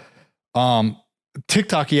slow.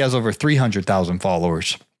 TikTok, he has over 300,000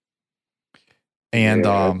 followers. And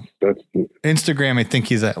that's Instagram, I think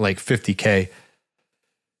he's at like 50K.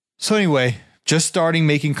 So anyway, just starting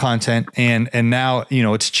making content and now,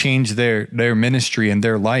 it's changed their ministry and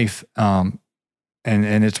their life. And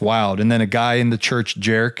it's wild. And then a guy in the church,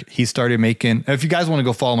 Jarek, he started making, if you guys want to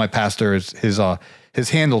go follow my pastor, his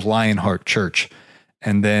handle's Lionheart Church.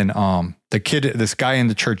 And then this guy in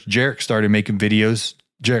the church, Jarek, started making videos.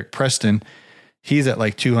 Jarek Preston, he's at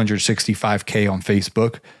like 265K on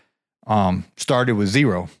Facebook. Started with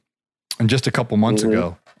 0. And just a couple months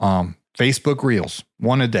ago, Facebook Reels,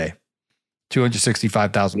 one a day,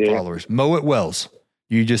 265,000 followers. Mow It Wells.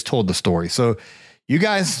 You just told the story. So you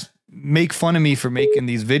guys make fun of me for making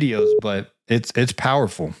these videos, but it's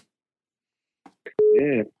powerful.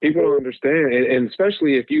 Yeah, people don't understand, and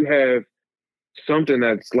especially if you have something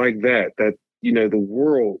that's like that, the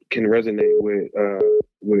world can resonate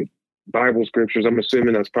with Bible scriptures. I'm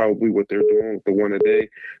assuming that's probably what they're doing with the one a day.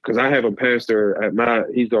 Because I have a pastor at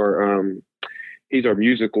he's our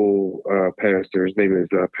musical pastor. His name is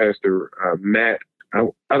Pastor Matt. I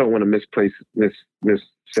don't want to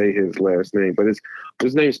say his last name, but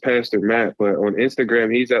his name's Pastor Matt. But on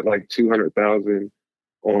Instagram, he's at like 200,000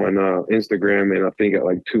 on Instagram, and I think at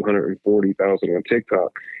like 240,000 on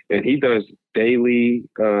TikTok. And he does daily,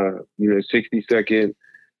 60-second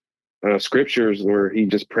scriptures where he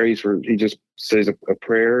just he just says a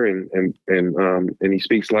prayer and he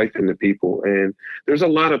speaks life into people. And there's a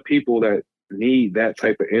lot of people that need that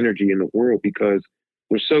type of energy in the world because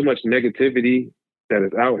there's so much negativity that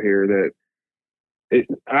is out here that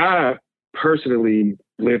I personally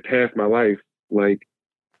lived half my life like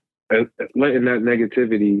letting that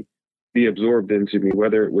negativity be absorbed into me,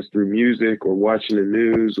 whether it was through music or watching the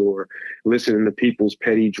news or listening to people's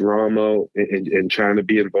petty drama and trying to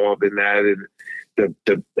be involved in that and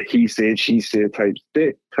the he said, she said type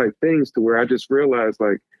things, to where I just realized,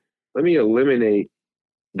 like, let me eliminate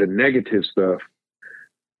the negative stuff,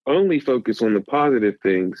 only focus on the positive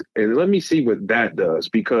things, and let me see what that does,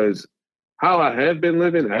 because how I have been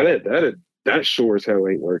living, that sure as hell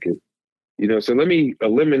ain't working. So let me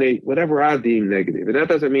eliminate whatever I deem negative. And that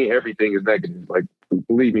doesn't mean everything is negative. Like,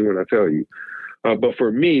 believe me when I tell you. But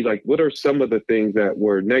for me, like, what are some of the things that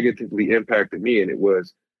were negatively impacted me? And it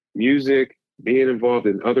was music, being involved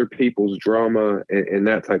in other people's drama and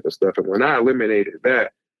that type of stuff. And when I eliminated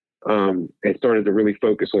that and started to really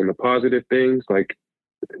focus on the positive things, like,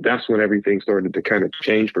 that's when everything started to kind of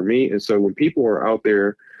change for me. And so when people are out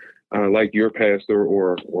there like your pastor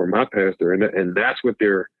or my pastor, and that's what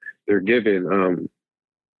they're given,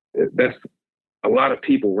 that's a lot of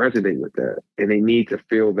people resonate with that, and they need to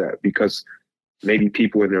feel that, because maybe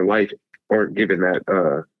people in their life aren't given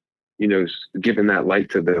that, given that light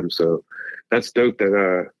to them. So that's dope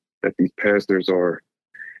that these pastors are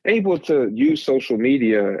able to use social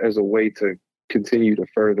media as a way to continue to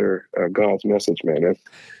further God's message, man.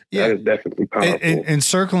 That is definitely powerful. And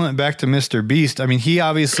circling it back to Mr. Beast, I mean, he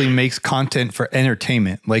obviously makes content for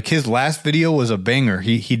entertainment. Like, his last video was a banger.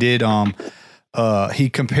 He did, he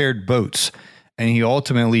compared boats, and he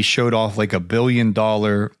ultimately showed off like $1 billion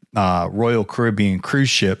Royal Caribbean cruise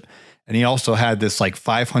ship. And he also had this like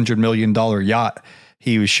 $500 million yacht.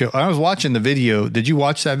 I was watching the video. Did you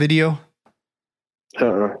watch that video?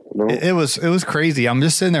 No. It was crazy. I'm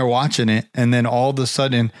just sitting there watching it, and then all of a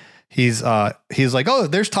sudden he's like, "Oh,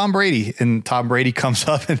 there's Tom Brady," and Tom Brady comes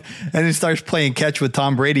up and he starts playing catch with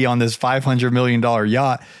Tom Brady on this $500 million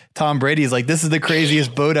yacht. Tom Brady's like, "This is the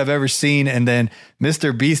craziest boat I've ever seen," and then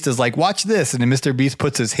Mr. Beast is like, "Watch this," and then Mr. Beast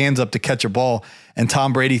puts his hands up to catch a ball, and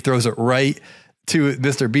Tom Brady throws it right to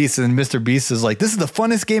Mr. Beast, and Mr. Beast is like, "This is the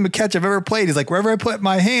funnest game of catch I've ever played." He's like, "Wherever I put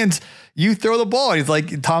my hands, you throw the ball." And he's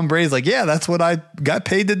like, Tom Brady's like, "Yeah, that's what I got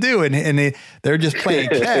paid to do." And they're just playing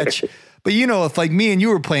catch. But if like me and you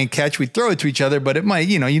were playing catch, we throw it to each other, but it might,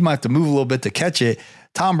 you might have to move a little bit to catch it.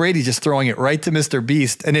 Tom Brady just throwing it right to Mr.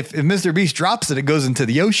 Beast. And if Mr. Beast drops it, it goes into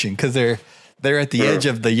the ocean, because they're at the edge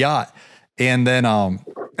of the yacht. And then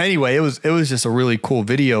anyway, it was just a really cool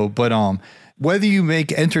video. But whether you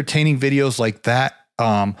make entertaining videos like that,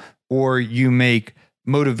 or you make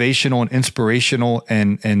motivational and inspirational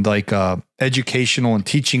and like educational and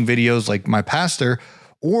teaching videos like my pastor,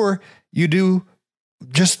 or you do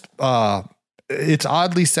just it's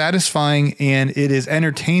oddly satisfying, and it is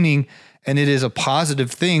entertaining, and it is a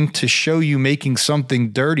positive thing to show you making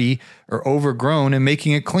something dirty or overgrown and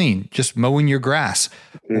making it clean, just mowing your grass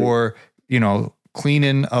or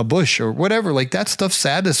cleaning a bush or whatever. Like, that stuff's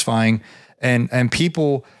satisfying. And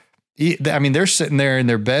people, I mean, they're sitting there in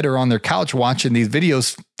their bed or on their couch watching these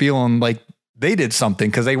videos, feeling like they did something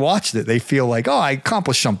because they watched it. They feel like, oh, I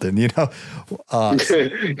accomplished something, Yeah.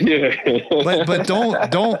 But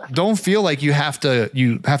don't feel like you have to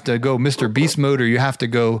go Mr. Beast mode, or you have to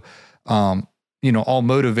go, all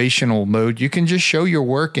motivational mode. You can just show your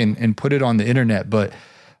work and put it on the internet. But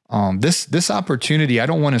this opportunity, I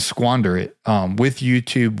don't want to squander it. With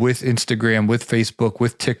YouTube, with Instagram, with Facebook,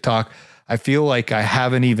 with TikTok. I feel like I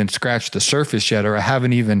haven't even scratched the surface yet, or I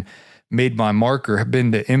haven't even made my mark or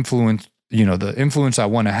been the influence I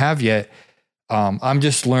want to have yet. I'm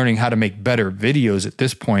just learning how to make better videos at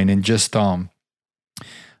this point. And just, I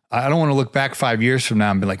don't want to look back 5 years from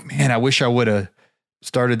now and be like, man, I wish I would have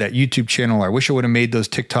started that YouTube channel. Or I wish I would have made those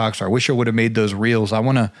TikToks, or I wish I would have made those reels. I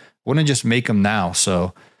want to just make them now.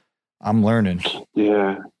 So, I'm learning.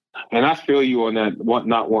 Yeah. And I feel you on that,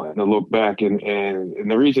 not wanting to look back. And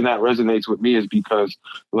the reason that resonates with me is because,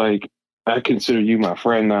 like, I consider you my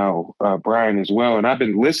friend now, Brian, as well. And I've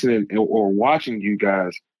been listening or watching you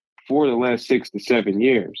guys for the last 6 to 7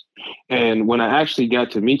 years. And when I actually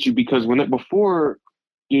got to meet you, because before,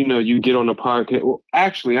 you get on the podcast, well,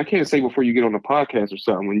 actually, I can't say before you get on the podcast or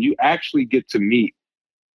something, when you actually get to meet,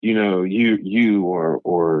 you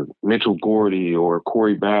or Mitchell Gordy or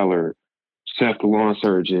Corey Ballard, Seth the lawn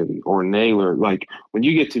surgeon, or Naylor, like when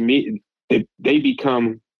you get to meet, they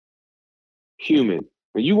become human.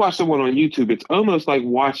 When you watch someone on YouTube, it's almost like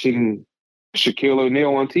watching Shaquille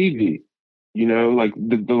O'Neal on TV. Like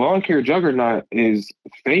the lawn care juggernaut is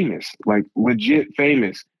famous, like legit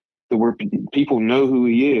famous, to where people know who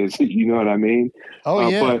he is. You know what I mean? Oh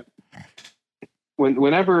yeah. But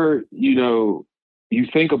whenever you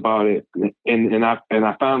think about it, and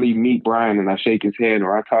I finally meet Brian and I shake his hand,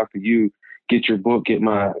 or I talk to you, get your book, get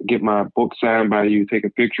my book signed by you, take a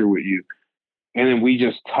picture with you, and then we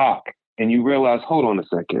just talk, and you realize, hold on a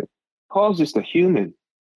second, Paul's just a human.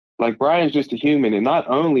 Like Brian's just a human, and not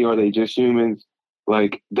only are they just humans,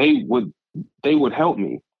 like they would help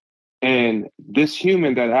me. And this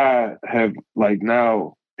human that I have like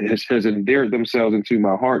now has endeared themselves into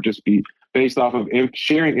my heart just based off of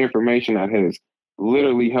sharing information that has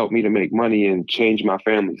literally helped me to make money and change my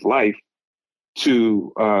family's life,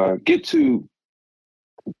 to get to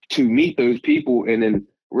meet those people and then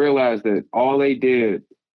realize that all they did,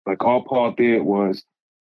 like all Paul did, was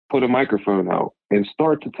put a microphone out and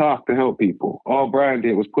start to talk to help people. All Brian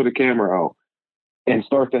did was put a camera out and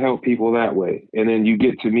start to help people that way. And then you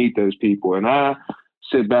get to meet those people. And I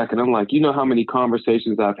sit back and I'm like, how how many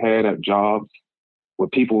conversations I've had at jobs where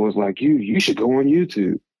people was like, you should go on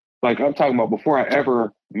YouTube. Like I'm talking about before I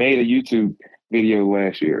ever made a YouTube video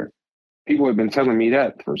last year. People have been telling me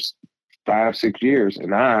that for 5-6 years,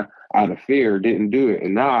 and I, out of fear, didn't do it.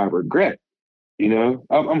 And now I regret,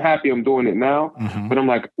 I'm happy I'm doing it now, but I'm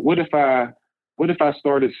like, what if I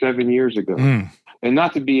started 7 years ago? And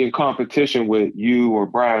not to be in competition with you or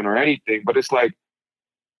Brian or anything, but it's like,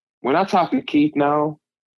 when I talk to Keith now,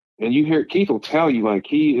 and you hear, Keith will tell you, like,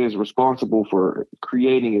 he is responsible for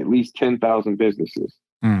creating at least 10,000 businesses.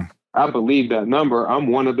 I believe that number. I'm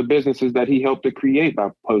one of the businesses that he helped to create by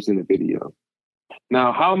posting a video.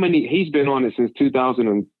 Now, he's been on it since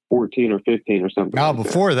 2014 or 15 or something. No, like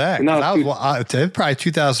before that. Now, Probably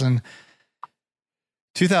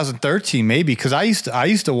 2013, maybe, because I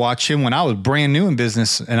used to watch him when I was brand new in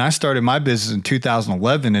business, and I started my business in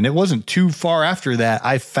 2011, and it wasn't too far after that.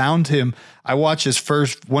 I found him. I watched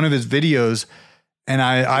one of his videos, and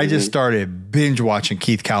I just started binge watching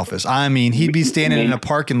Keith Kalfas. I mean, he'd be standing in a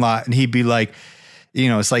parking lot and he'd be like,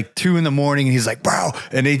 it's like 2 a.m. and he's like, bro,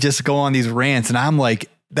 and they just go on these rants. And I'm like,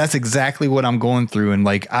 that's exactly what I'm going through. And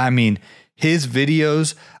like, I mean, his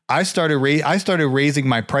videos, I started raising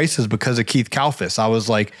my prices because of Keith Kalfas. I was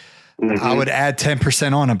like, I would add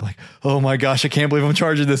 10% on. I'm like, oh my gosh, I can't believe I'm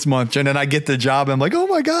charging this much. And then I get the job. I'm like, oh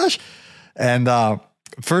my gosh. And,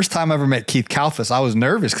 first time I ever met Keith Kalfas, I was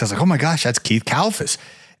nervous because like, oh my gosh, that's Keith Kalfas.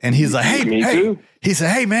 And he's like, hey, too. He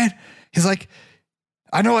said, hey man, he's like,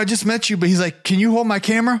 I know I just met you, but he's like, can you hold my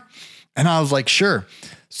camera? And I was like, sure.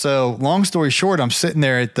 So long story short, I'm sitting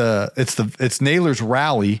there at it's Naylor's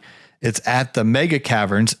rally. It's at the Mega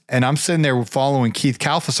Caverns. And I'm sitting there following Keith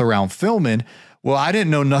Kalfas around filming. Well, I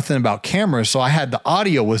didn't know nothing about cameras. So I had the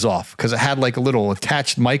audio was off because it had like a little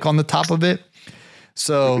attached mic on the top of it.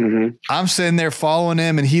 So I'm sitting there following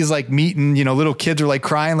him and he's like meeting, little kids are like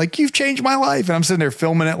crying, like, you've changed my life. And I'm sitting there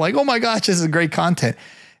filming it like, oh my gosh, this is great content.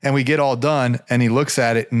 And we get all done and he looks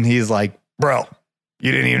at it and he's like, bro,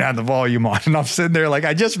 you didn't even have the volume on. And I'm sitting there like,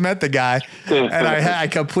 I just met the guy and I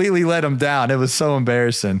completely let him down. It was so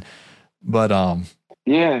embarrassing. But,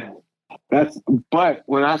 yeah, but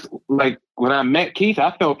when I met Keith,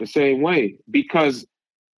 I felt the same way because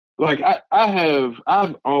like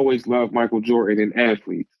I've always loved Michael Jordan and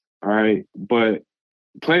athletes. All right. But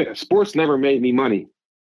sports never made me money.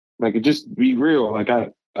 Like it just be real. Like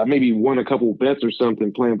I maybe won a couple bets or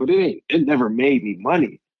something playing, but it never made me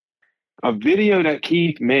money. A video that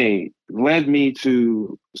Keith made led me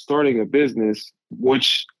to starting a business,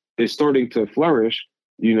 which is starting to flourish,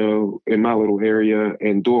 in my little area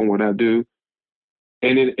and doing what I do.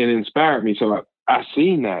 And it inspired me. So I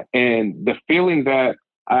seen that. And the feeling that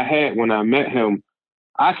I had when I met him,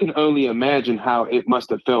 I can only imagine how it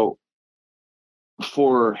must have felt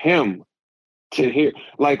for him to hear.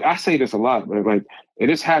 Like I say this a lot, but like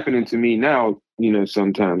it is happening to me now,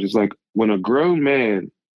 sometimes. It's like when a grown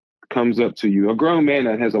man comes up to you, a grown man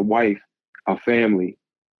that has a wife, a family,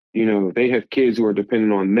 they have kids who are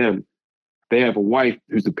dependent on them. They have a wife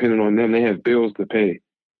who's dependent on them. They have bills to pay.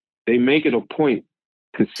 They make it a point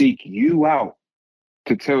to seek you out,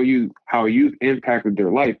 to tell you how you've impacted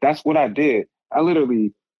their life. That's what I did. I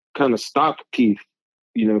literally kind of stalked Keith,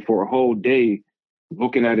 for a whole day,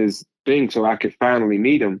 looking at his thing so I could finally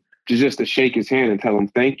meet him, just to shake his hand and tell him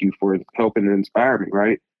thank you for helping and inspire me,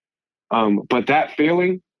 right? But that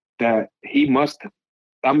feeling that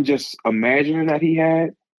I'm just imagining that he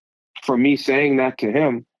had, for me saying that to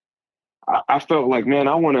him, I felt like, man,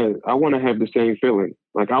 I want to have the same feeling.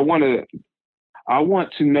 Like I want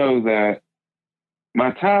to know that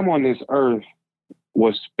my time on this earth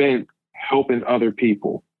was spent helping other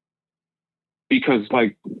people. Because,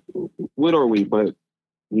 like, what are we but,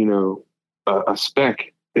 a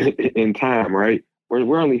speck in time, right?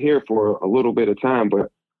 We're only here for a little bit of time,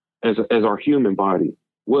 but as our human body,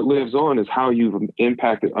 what lives on is how you've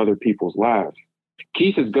impacted other people's lives.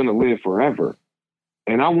 Keith is going to live forever.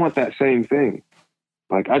 And I want that same thing.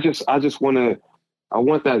 Like, I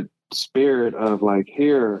want that spirit of, like,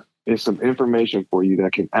 here is some information for you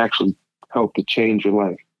that can actually help to change your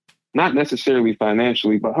life. Not necessarily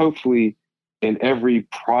financially, but hopefully in every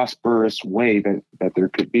prosperous way that there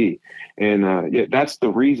could be. And that's the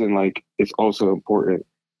reason, like, it's also important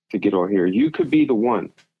to get on here. You could be the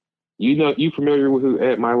one. You familiar with who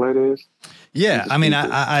Ed Milet is? Yeah. I mean,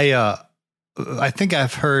 I think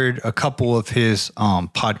I've heard a couple of his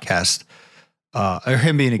podcasts, or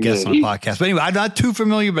him being a guest on a podcast. But anyway, I'm not too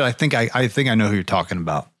familiar, but I think I know who you're talking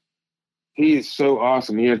about. He is so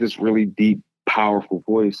awesome. He has this really deep, powerful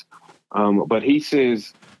voice. But he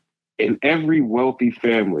says, in every wealthy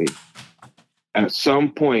family, at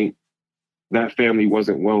some point, that family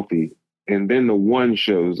wasn't wealthy. And then the one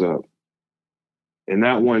shows up. And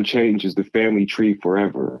that one changes the family tree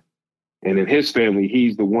forever. And in his family,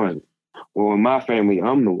 he's the one. Well, in my family,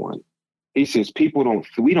 I'm the one. He says,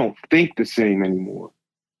 we don't think the same anymore.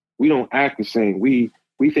 We don't act the same. We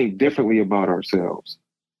think differently about ourselves.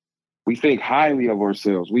 We think highly of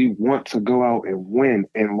ourselves. We want to go out and win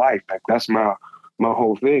in life. Like, that's my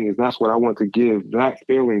whole thing, is that's what I want to give that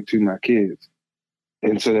feeling to my kids.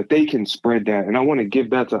 And so that they can spread that. And I want to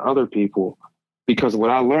give that to other people, because what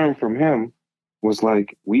I learned from him was,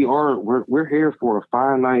 like, we're here for a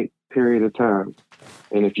finite period of time.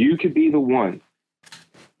 And if you could be the one,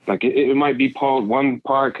 like, it might be Paul, one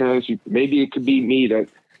podcast, maybe it could be me, that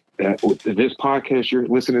this podcast you're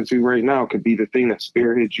listening to right now could be the thing that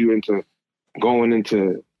spearheads you into going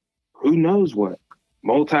into who knows what,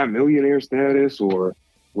 multi-millionaire status or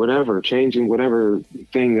whatever, changing whatever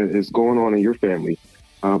thing that is going on in your family.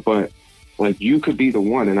 But, like, you could be the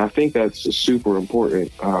one. And I think that's super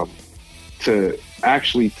important to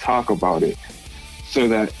actually talk about it, so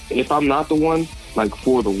that if I'm not the one, like,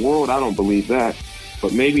 for the world, I don't believe that,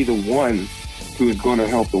 but maybe the one who is going to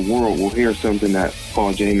help the world will hear something that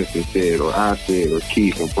Paul Jameson said, or I said, or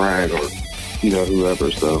Keith, or Brian, or, whoever.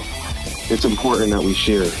 So it's important that we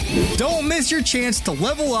share. Don't miss your chance to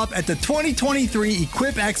level up at the 2023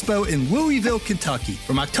 Equip Expo in Louisville, Kentucky.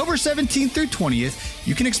 From October 17th through 20th,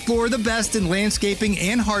 you can explore the best in landscaping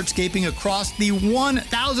and hardscaping across the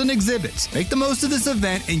 1,000 exhibits. Make the most of this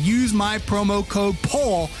event and use my promo code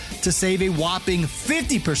PAUL to save a whopping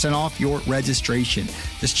 50% off your registration.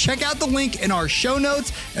 Just check out the link in our show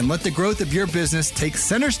notes and let the growth of your business take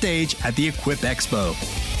center stage at the Equip Expo.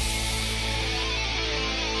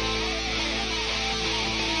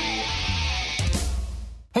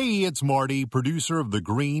 Hey, it's Marty, producer of the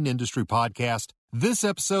Green Industry Podcast. This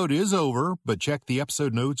episode is over, but check the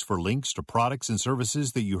episode notes for links to products and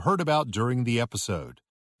services that you heard about during the episode.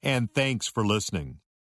 And thanks for listening.